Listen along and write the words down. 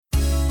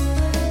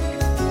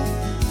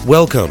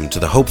Welcome to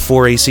the Hope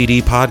for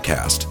ACD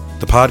podcast,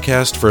 the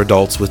podcast for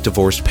adults with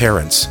divorced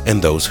parents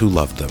and those who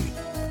love them.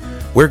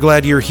 We're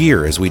glad you're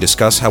here as we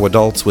discuss how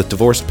adults with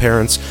divorced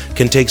parents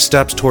can take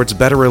steps towards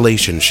better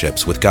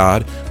relationships with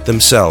God,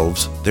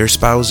 themselves, their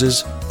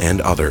spouses,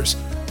 and others.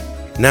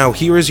 Now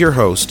here is your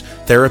host,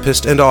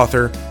 therapist and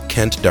author,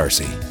 Kent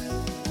Darcy.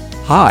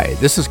 Hi,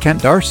 this is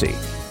Kent Darcy.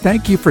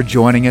 Thank you for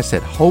joining us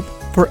at Hope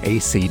for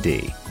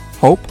ACD,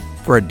 Hope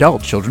for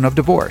Adult Children of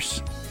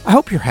Divorce. I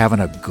hope you're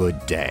having a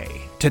good day.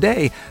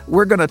 Today,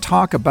 we're going to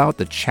talk about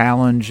the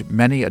challenge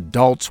many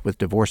adults with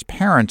divorced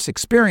parents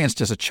experienced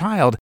as a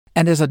child,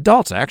 and as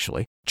adults,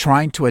 actually,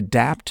 trying to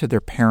adapt to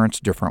their parents'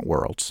 different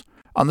worlds.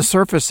 On the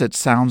surface, it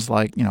sounds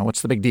like,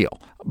 what's the big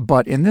deal?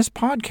 But in this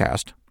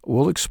podcast,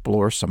 we'll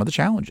explore some of the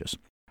challenges.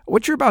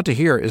 What you're about to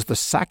hear is the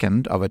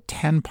second of a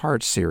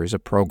 10-part series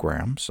of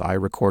programs I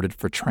recorded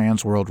for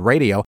Trans World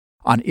Radio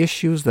on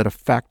issues that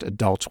affect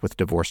adults with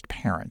divorced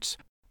parents.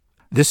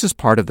 This is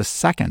part of the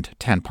second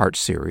 10-part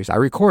series I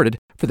recorded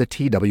for the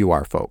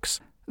TWR folks.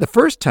 The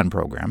first 10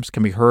 programs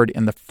can be heard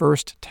in the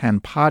first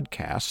 10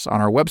 podcasts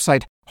on our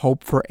website,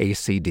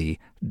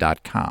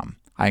 hopeforacd.com.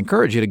 I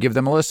encourage you to give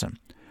them a listen.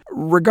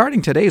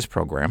 Regarding today's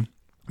program,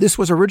 this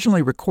was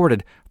originally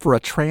recorded for a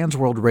Trans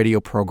World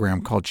Radio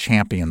program called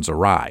Champions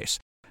Arise.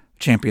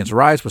 Champions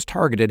Arise was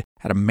targeted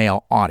at a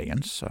male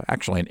audience,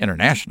 actually an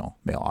international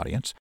male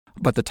audience,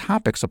 but the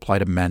topics apply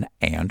to men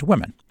and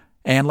women.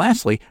 And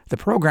lastly, the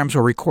programs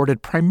were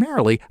recorded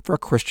primarily for a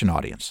Christian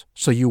audience,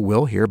 so you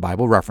will hear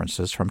Bible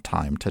references from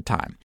time to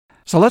time.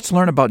 So let's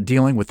learn about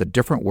dealing with the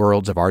different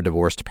worlds of our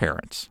divorced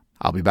parents.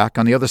 I'll be back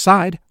on the other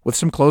side with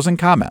some closing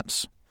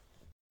comments.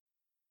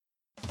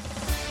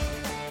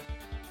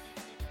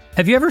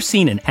 Have you ever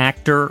seen an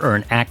actor or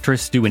an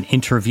actress do an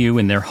interview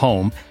in their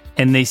home,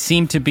 and they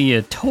seem to be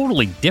a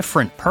totally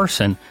different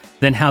person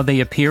than how they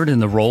appeared in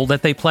the role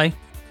that they play?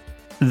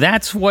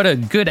 That's what a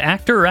good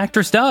actor or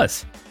actress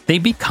does. They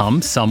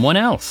become someone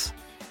else.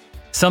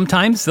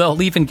 Sometimes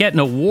they'll even get an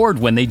award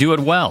when they do it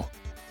well.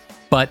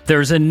 But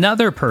there's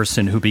another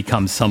person who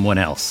becomes someone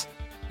else.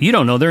 You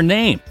don't know their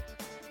name.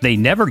 They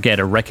never get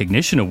a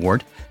recognition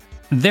award.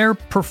 Their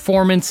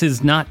performance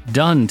is not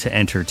done to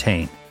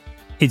entertain.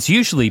 It's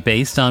usually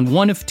based on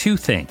one of two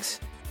things: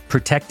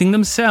 protecting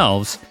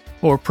themselves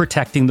or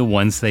protecting the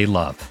ones they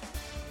love.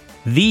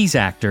 These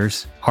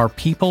actors are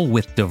people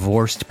with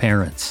divorced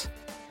parents.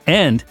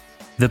 And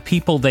the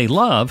people they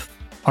love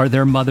are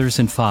their mothers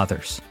and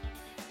fathers.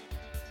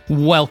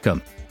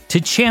 Welcome to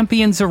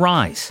Champions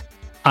Arise.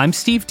 I'm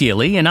Steve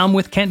Dealey, and I'm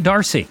with Kent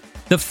Darcy,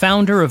 the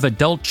founder of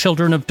Adult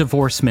Children of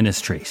Divorce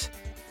Ministries.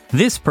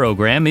 This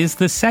program is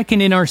the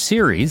second in our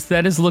series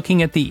that is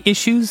looking at the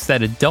issues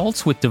that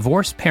adults with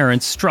divorced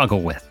parents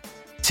struggle with.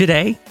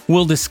 Today,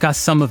 we'll discuss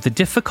some of the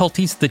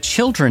difficulties the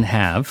children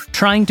have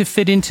trying to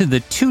fit into the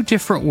two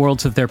different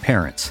worlds of their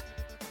parents.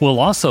 We'll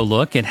also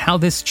look at how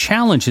this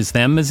challenges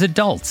them as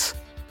adults.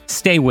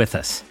 Stay with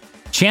us.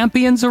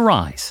 Champions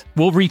Arise.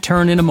 We'll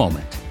return in a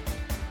moment.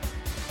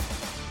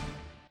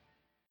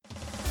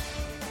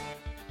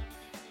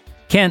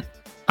 Kent,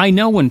 I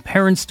know when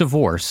parents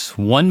divorce,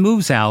 one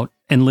moves out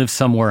and lives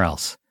somewhere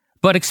else.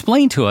 But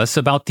explain to us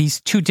about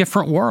these two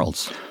different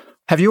worlds.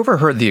 Have you ever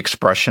heard the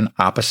expression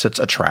opposites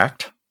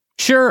attract?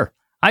 Sure.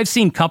 I've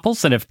seen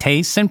couples that have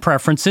tastes and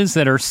preferences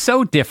that are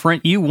so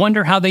different you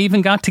wonder how they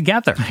even got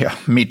together. Yeah,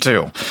 me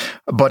too.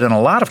 But in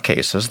a lot of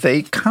cases,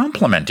 they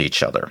complement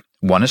each other.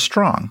 One is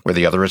strong, where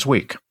the other is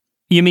weak.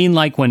 You mean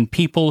like when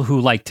people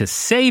who like to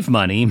save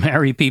money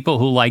marry people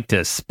who like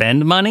to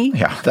spend money?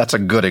 Yeah, that's a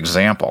good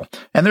example.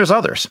 And there's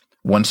others.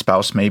 One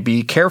spouse may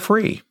be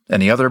carefree,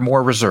 and the other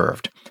more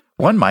reserved.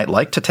 One might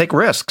like to take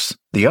risks.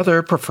 The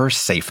other prefers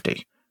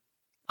safety.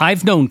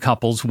 I've known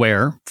couples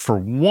where, for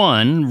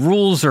one,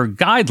 rules are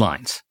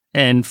guidelines,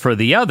 and for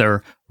the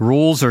other,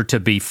 rules are to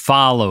be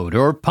followed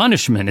or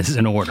punishment is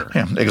in order.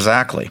 Yeah,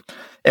 exactly.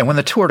 And when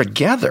the two are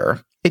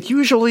together, it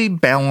usually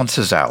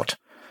balances out.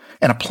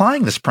 And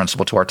applying this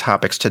principle to our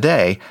topics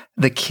today,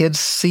 the kids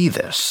see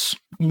this.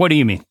 What do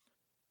you mean?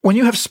 When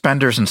you have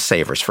spenders and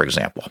savers, for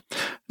example,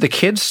 the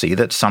kids see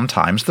that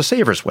sometimes the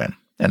savers win,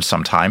 and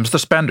sometimes the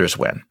spenders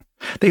win.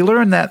 They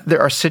learn that there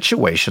are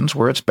situations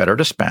where it's better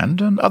to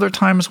spend and other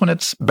times when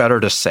it's better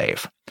to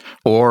save.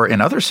 Or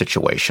in other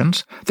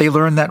situations, they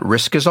learn that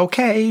risk is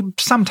okay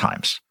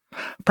sometimes.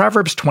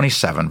 Proverbs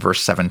 27,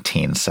 verse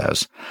 17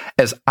 says,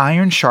 "As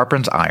iron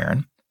sharpens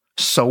iron,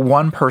 so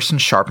one person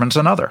sharpens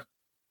another."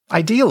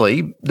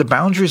 Ideally, the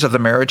boundaries of the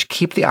marriage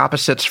keep the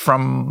opposites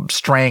from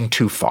straying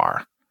too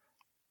far.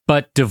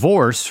 But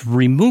divorce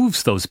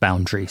removes those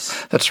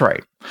boundaries. That's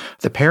right.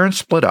 The parents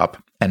split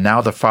up, and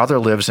now the father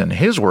lives in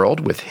his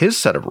world with his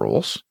set of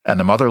rules, and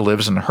the mother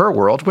lives in her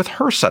world with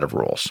her set of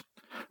rules.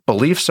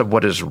 Beliefs of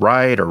what is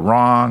right or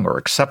wrong or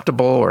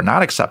acceptable or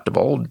not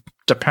acceptable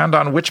depend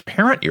on which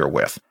parent you're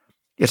with.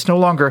 It's no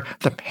longer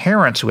the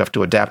parents who have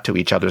to adapt to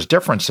each other's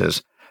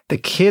differences. The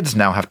kids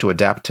now have to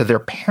adapt to their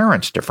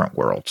parents' different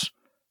worlds.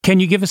 Can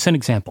you give us an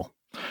example?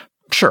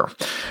 Sure.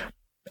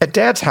 At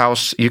Dad's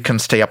house, you can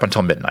stay up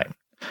until midnight.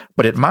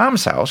 But at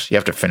mom's house, you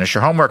have to finish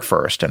your homework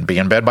first and be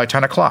in bed by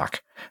 10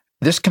 o'clock.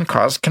 This can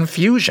cause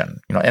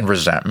confusion, and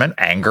resentment,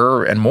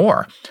 anger, and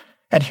more.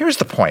 And here's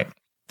the point.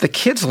 The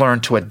kids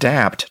learn to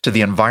adapt to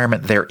the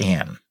environment they're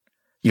in.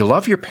 You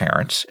love your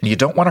parents, and you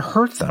don't want to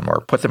hurt them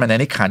or put them in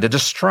any kind of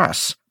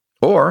distress.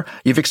 Or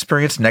you've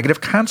experienced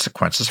negative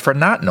consequences for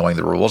not knowing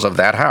the rules of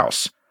that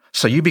house.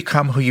 So you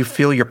become who you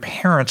feel your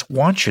parents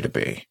want you to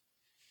be.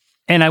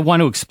 And I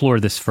want to explore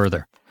this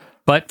further.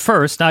 But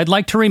first, I'd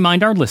like to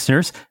remind our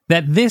listeners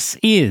that this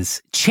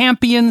is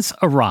Champions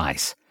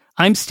Arise.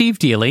 I'm Steve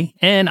Dealey,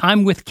 and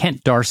I'm with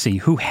Kent Darcy,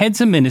 who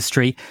heads a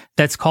ministry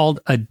that's called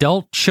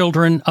Adult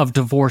Children of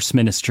Divorce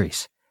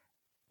Ministries.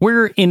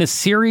 We're in a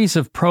series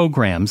of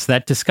programs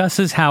that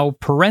discusses how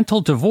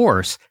parental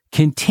divorce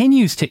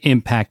continues to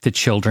impact the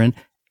children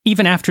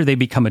even after they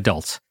become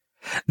adults.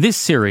 This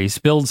series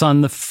builds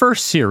on the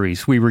first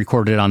series we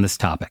recorded on this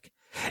topic.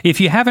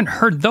 If you haven't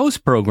heard those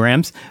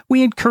programs,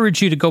 we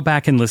encourage you to go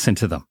back and listen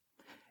to them.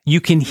 You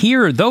can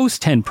hear those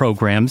 10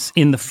 programs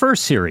in the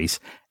first series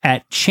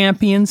at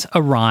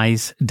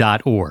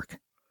championsarise.org.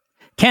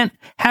 Kent,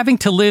 having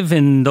to live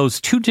in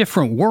those two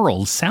different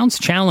worlds sounds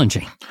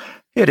challenging.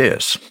 It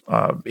is.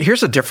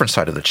 Here's a different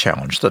side of the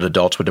challenge that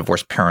adults with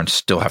divorced parents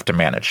still have to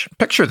manage.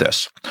 Picture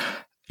this.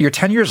 You're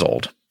 10 years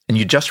old, and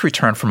you just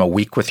returned from a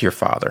week with your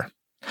father.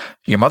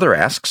 Your mother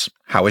asks,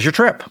 "How was your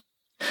trip?"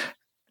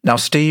 Now,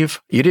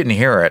 Steve, you didn't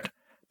hear it,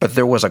 but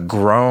there was a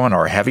groan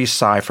or heavy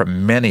sigh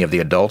from many of the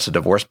adults of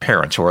divorced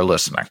parents who are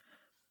listening.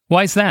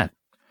 Why is that?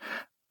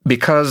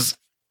 Because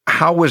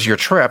how was your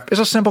trip is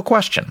a simple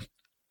question,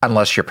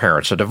 unless your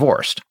parents are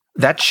divorced.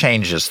 That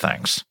changes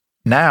things.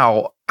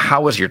 Now,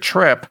 how was your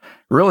trip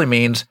really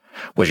means,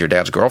 was your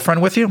dad's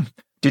girlfriend with you?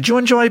 Did you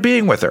enjoy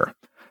being with her?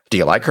 Do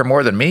you like her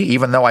more than me,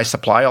 even though I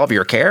supply all of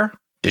your care?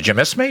 Did you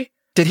miss me?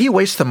 Did he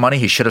waste the money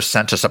he should have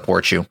sent to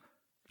support you?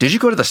 Did you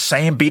go to the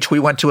same beach we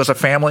went to as a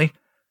family?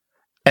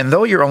 And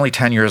though you're only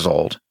 10 years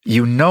old,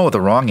 you know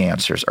the wrong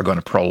answers are going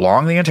to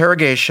prolong the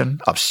interrogation,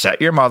 upset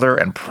your mother,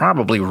 and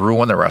probably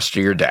ruin the rest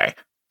of your day.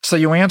 So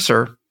you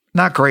answer,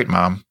 "Not great,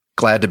 Mom.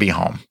 Glad to be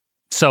home."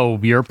 So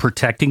you're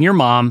protecting your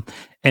mom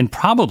and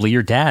probably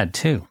your dad,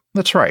 too.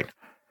 That's right.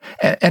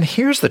 And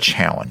here's the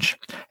challenge.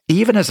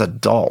 Even as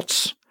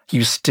adults,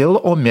 you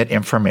still omit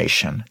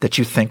information that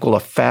you think will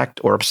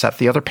affect or upset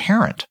the other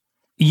parent.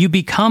 You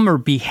become or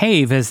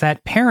behave as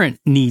that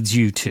parent needs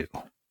you to.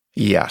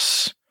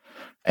 Yes.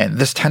 And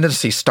this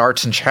tendency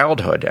starts in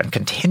childhood and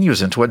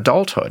continues into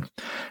adulthood.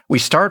 We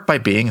start by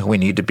being who we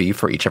need to be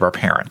for each of our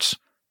parents.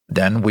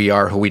 Then we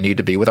are who we need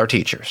to be with our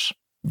teachers,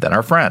 then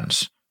our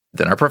friends,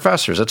 then our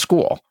professors at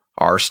school,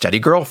 our steady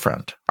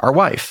girlfriend, our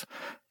wife,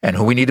 and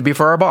who we need to be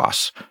for our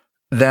boss.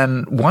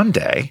 Then one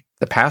day,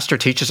 the pastor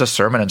teaches a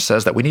sermon and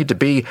says that we need to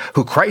be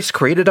who Christ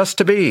created us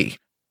to be.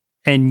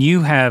 And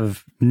you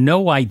have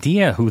no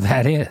idea who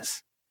that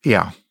is.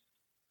 Yeah.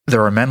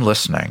 There are men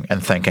listening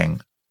and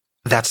thinking,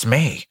 that's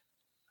me.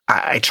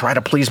 I try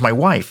to please my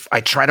wife.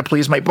 I try to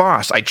please my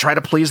boss. I try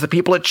to please the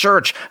people at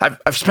church.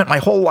 I've spent my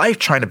whole life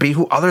trying to be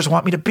who others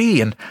want me to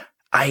be, and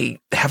I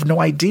have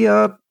no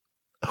idea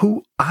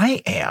who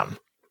I am.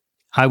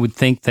 I would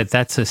think that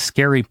that's a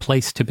scary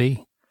place to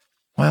be.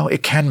 Well,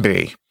 it can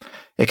be.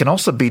 It can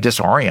also be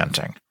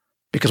disorienting,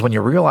 because when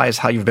you realize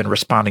how you've been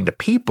responding to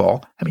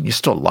people, you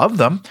still love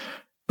them,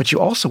 but you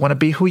also want to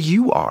be who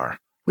you are.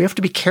 We have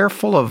to be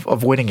careful of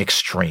avoiding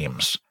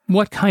extremes.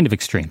 What kind of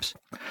extremes?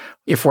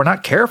 If we're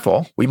not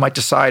careful, we might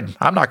decide,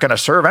 I'm not going to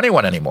serve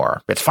anyone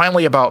anymore. It's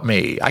finally about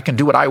me. I can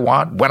do what I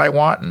want, when I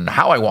want, and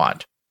how I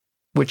want,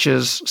 which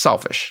is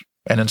selfish,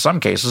 and in some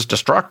cases,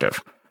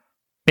 destructive.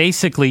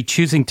 Basically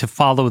choosing to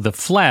follow the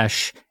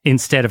flesh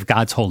instead of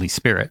God's Holy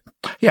Spirit.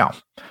 Yeah.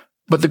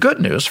 But the good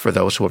news for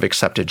those who have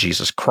accepted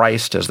Jesus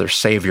Christ as their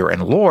Savior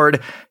and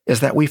Lord is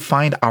that we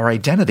find our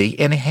identity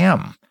in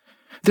Him.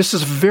 This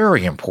is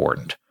very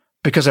important,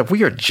 because if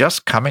we are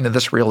just coming to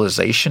this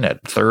realization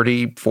at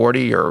 30,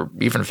 40, or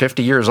even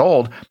 50 years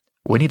old,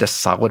 we need a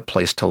solid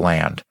place to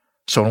land.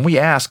 So when we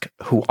ask,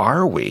 who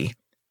are we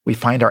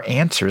find our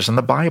answers in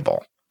the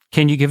Bible.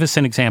 Can you give us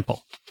an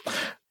example?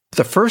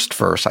 The first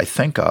verse I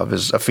think of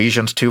is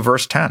Ephesians 2,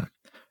 verse 10.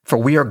 For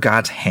we are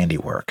God's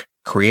handiwork,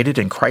 created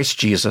in Christ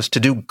Jesus to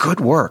do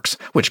good works,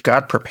 which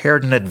God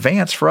prepared in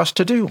advance for us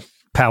to do.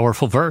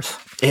 Powerful verse.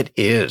 It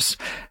is.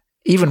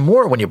 Even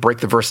more when you break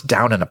the verse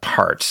down into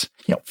parts.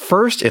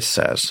 First it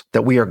says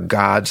that we are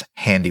God's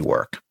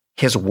handiwork,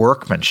 His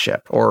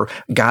workmanship, or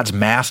God's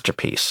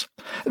masterpiece.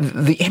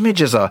 The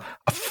image is a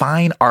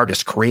fine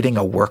artist creating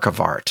a work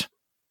of art.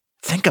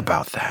 Think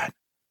about that.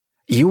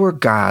 You are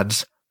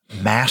God's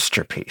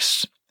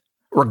masterpiece.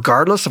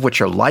 Regardless of what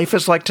your life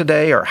is like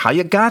today or how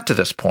you got to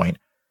this point,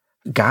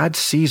 God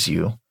sees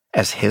you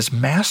as His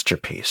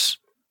masterpiece.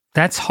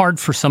 That's hard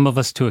for some of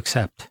us to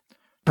accept.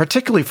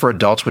 Particularly for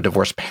adults with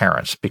divorced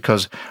parents,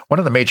 because one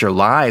of the major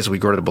lies we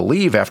grow to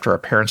believe after our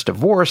parents'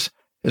 divorce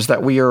is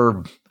that we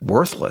are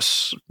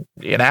worthless,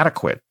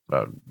 inadequate,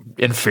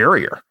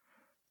 inferior.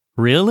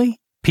 Really?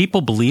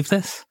 People believe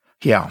this?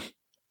 Yeah.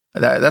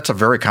 That's a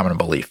very common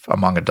belief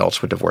among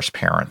adults with divorced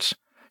parents.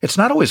 It's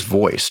not always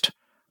voiced,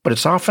 but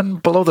it's often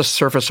below the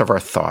surface of our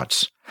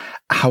thoughts.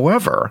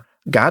 However,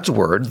 God's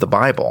Word, the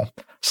Bible,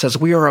 says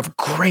we are of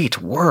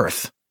great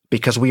worth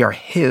because we are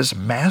His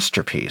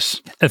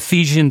masterpiece.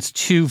 Ephesians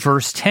 2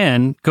 verse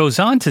 10 goes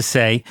on to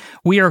say,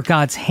 we are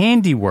God's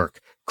handiwork,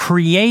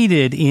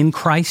 created in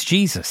Christ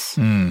Jesus.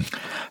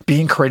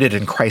 Being created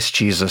in Christ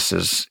Jesus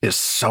is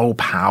so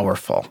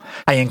powerful.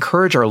 I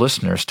encourage our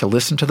listeners to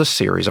listen to the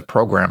series of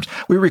programs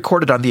we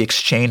recorded on the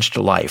Exchanged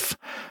Life.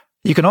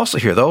 You can also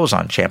hear those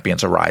on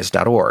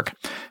championsarise.org.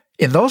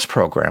 In those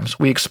programs,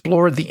 we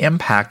explored the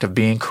impact of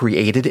being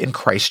created in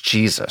Christ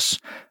Jesus.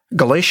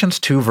 Galatians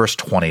 2 verse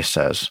 20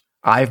 says,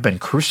 I've been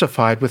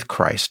crucified with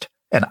Christ,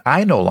 and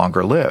I no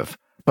longer live,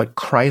 but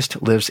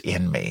Christ lives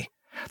in me.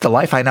 The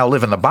life I now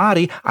live in the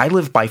body, I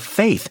live by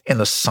faith in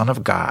the Son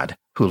of God,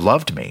 who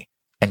loved me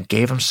and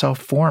gave Himself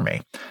for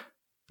me.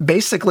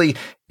 Basically,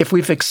 if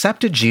we've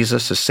accepted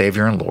Jesus as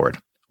Savior and Lord,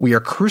 we are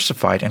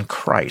crucified in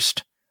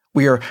Christ.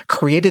 We are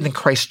created in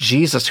Christ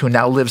Jesus, who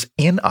now lives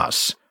in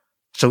us.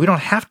 So we don't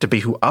have to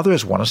be who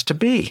others want us to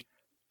be.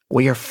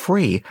 We are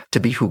free to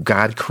be who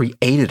God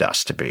created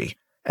us to be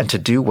and to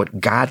do what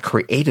God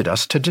created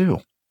us to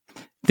do.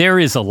 There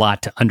is a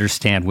lot to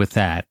understand with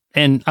that,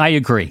 and I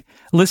agree.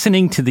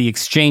 Listening to the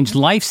Exchanged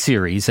Life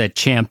series at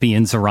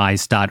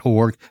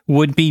championsarise.org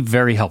would be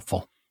very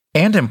helpful.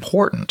 And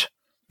important,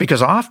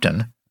 because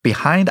often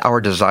behind our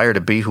desire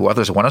to be who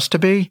others want us to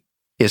be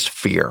is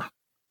fear.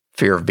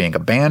 Fear of being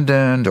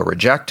abandoned or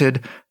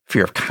rejected,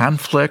 fear of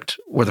conflict,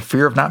 or the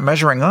fear of not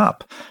measuring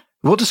up.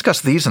 We'll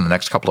discuss these in the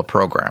next couple of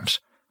programs.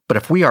 But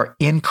if we are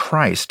in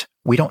Christ,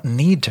 we don't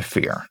need to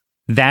fear.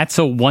 That's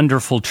a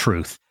wonderful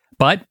truth.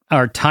 But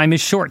our time is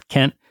short,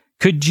 Kent.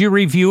 Could you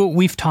review what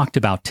we've talked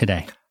about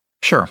today?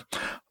 Sure.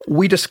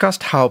 We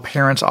discussed how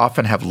parents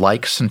often have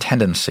likes and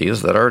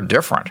tendencies that are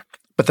different,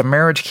 but the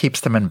marriage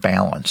keeps them in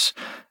balance.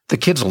 The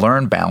kids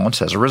learn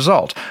balance as a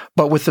result.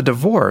 But with the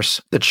divorce,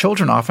 the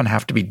children often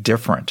have to be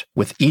different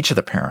with each of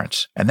the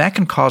parents, and that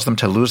can cause them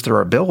to lose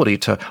their ability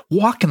to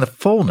walk in the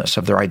fullness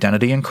of their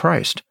identity in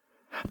Christ.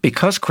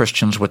 Because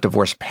Christians with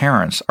divorced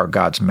parents are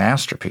God's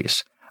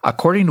masterpiece,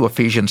 according to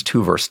Ephesians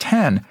 2 verse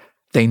 10,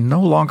 they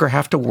no longer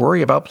have to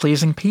worry about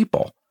pleasing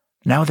people.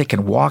 Now they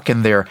can walk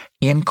in their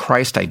in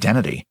Christ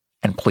identity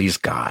and please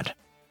God.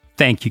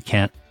 Thank you,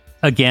 Kent.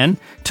 Again,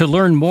 to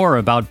learn more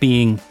about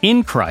being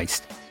in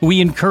Christ,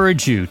 we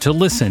encourage you to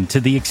listen to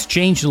the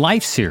Exchanged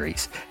Life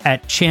series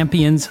at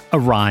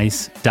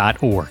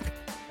championsarise.org.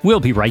 We'll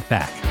be right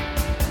back.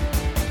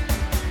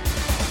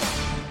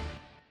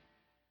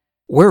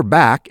 We're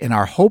back in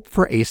our Hope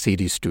for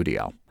ACD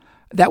studio.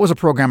 That was a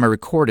program I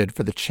recorded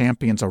for the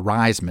Champions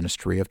Arise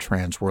ministry of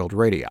Trans World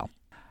Radio.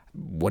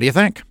 What do you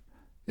think?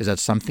 Is that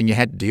something you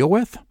had to deal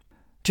with?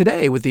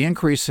 Today, with the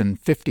increase in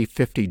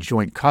 50-50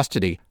 joint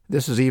custody,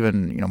 this is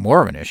even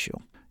more of an issue.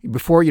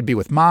 Before, you'd be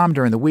with mom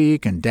during the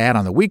week and dad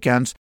on the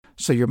weekends,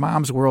 so your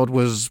mom's world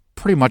was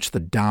pretty much the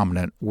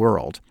dominant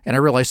world. And I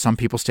realize some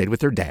people stayed with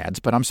their dads,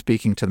 but I'm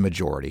speaking to the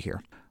majority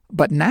here.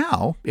 But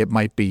now, it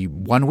might be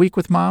 1 week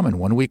with mom and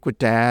 1 week with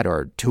dad,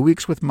 or 2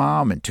 weeks with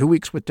mom and 2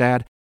 weeks with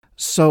dad.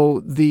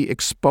 So the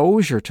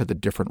exposure to the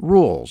different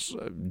rules,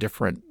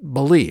 different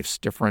beliefs,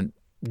 different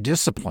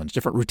disciplines,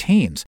 different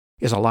routines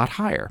is a lot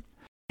higher.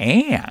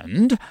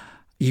 And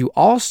you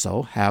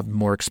also have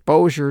more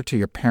exposure to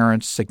your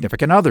parents'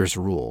 significant others'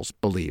 rules,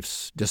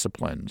 beliefs,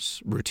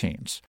 disciplines,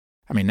 routines.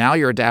 I mean, now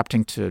you're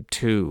adapting to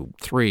 2,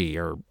 3,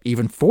 or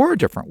even 4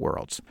 different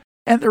worlds.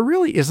 And there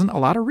really isn't a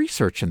lot of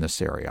research in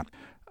this area.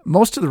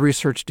 Most of the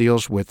research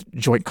deals with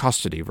joint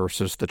custody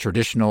versus the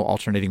traditional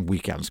alternating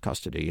weekends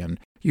custody, and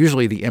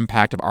usually the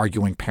impact of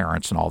arguing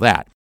parents and all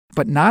that,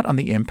 but not on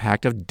the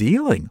impact of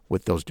dealing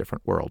with those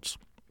different worlds.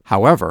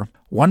 However,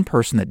 one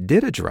person that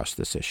did address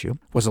this issue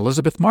was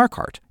Elizabeth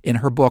Marquardt in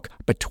her book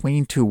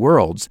Between Two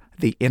Worlds,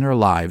 The Inner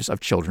Lives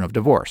of Children of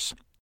Divorce.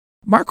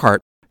 Marquardt,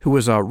 who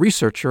is a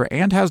researcher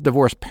and has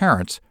divorced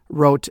parents,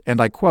 wrote, and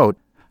I quote,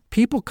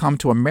 "People come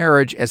to a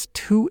marriage as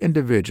two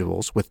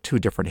individuals with two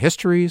different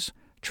histories,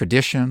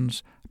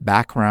 traditions,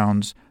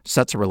 backgrounds,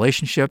 sets of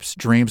relationships,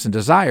 dreams, and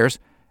desires,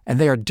 and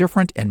they are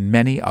different in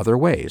many other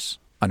ways,"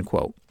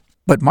 unquote.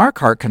 But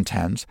Marquardt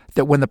contends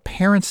that when the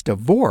parents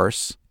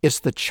divorce, it's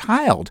the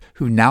child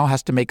who now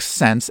has to make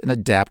sense and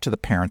adapt to the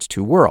parents'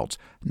 two worlds,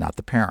 not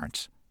the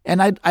parents.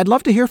 And I'd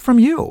love to hear from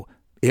you,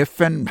 if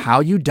and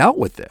how you dealt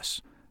with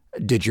this.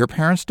 Did your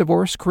parents'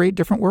 divorce create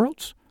different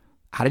worlds?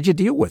 How did you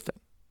deal with it?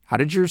 How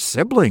did your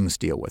siblings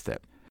deal with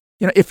it?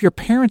 If your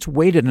parents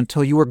waited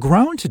until you were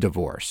grown to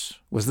divorce,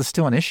 was this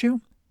still an issue?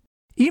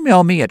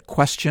 Email me at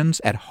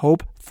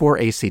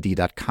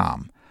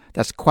questions@hope4acd.com.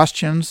 That's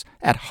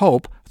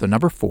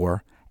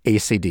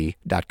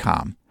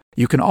questions@hope4acd.com.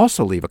 You can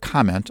also leave a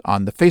comment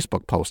on the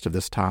Facebook post of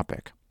this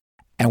topic.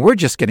 And we're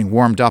just getting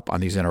warmed up on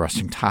these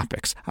interesting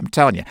topics. I'm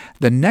telling you,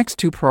 the next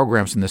 2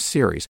 programs in this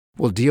series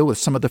will deal with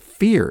some of the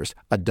fears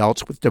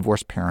adults with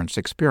divorced parents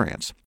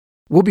experience.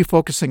 We'll be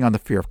focusing on the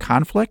fear of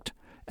conflict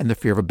and the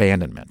fear of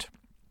abandonment.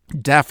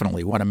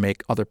 Definitely want to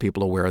make other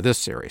people aware of this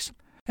series.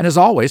 And as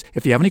always,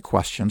 if you have any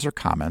questions or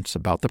comments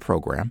about the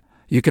program,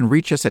 You can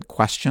reach us at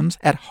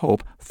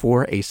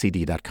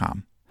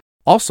questions@hope4acd.com.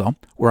 Also,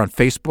 we're on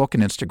Facebook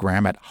and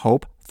Instagram at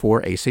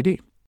Hope4ACD.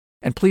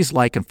 And please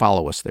like and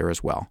follow us there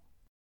as well.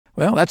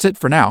 Well, that's it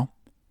for now.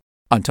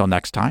 Until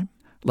next time,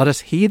 let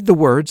us heed the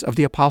words of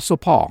the Apostle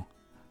Paul.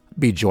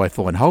 Be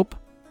joyful in hope,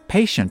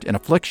 patient in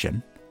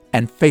affliction,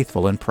 and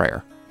faithful in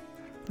prayer.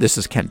 This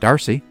is Kent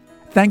Darcy.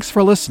 Thanks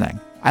for listening.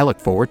 I look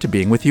forward to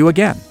being with you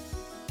again.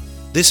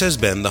 This has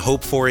been the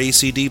Hope for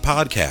ACD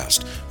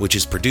podcast, which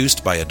is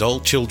produced by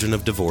Adult Children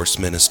of Divorce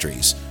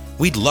Ministries.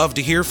 We'd love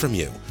to hear from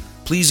you.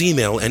 Please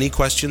email any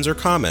questions or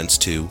comments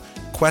to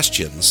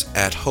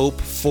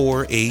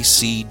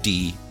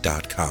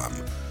questions@hope4acd.com.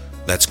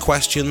 That's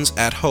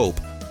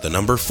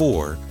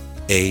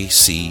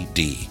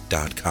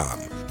questions@hope4acd.com.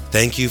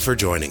 Thank you for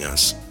joining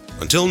us.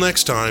 Until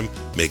next time,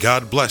 may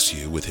God bless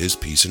you with His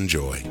peace and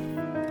joy.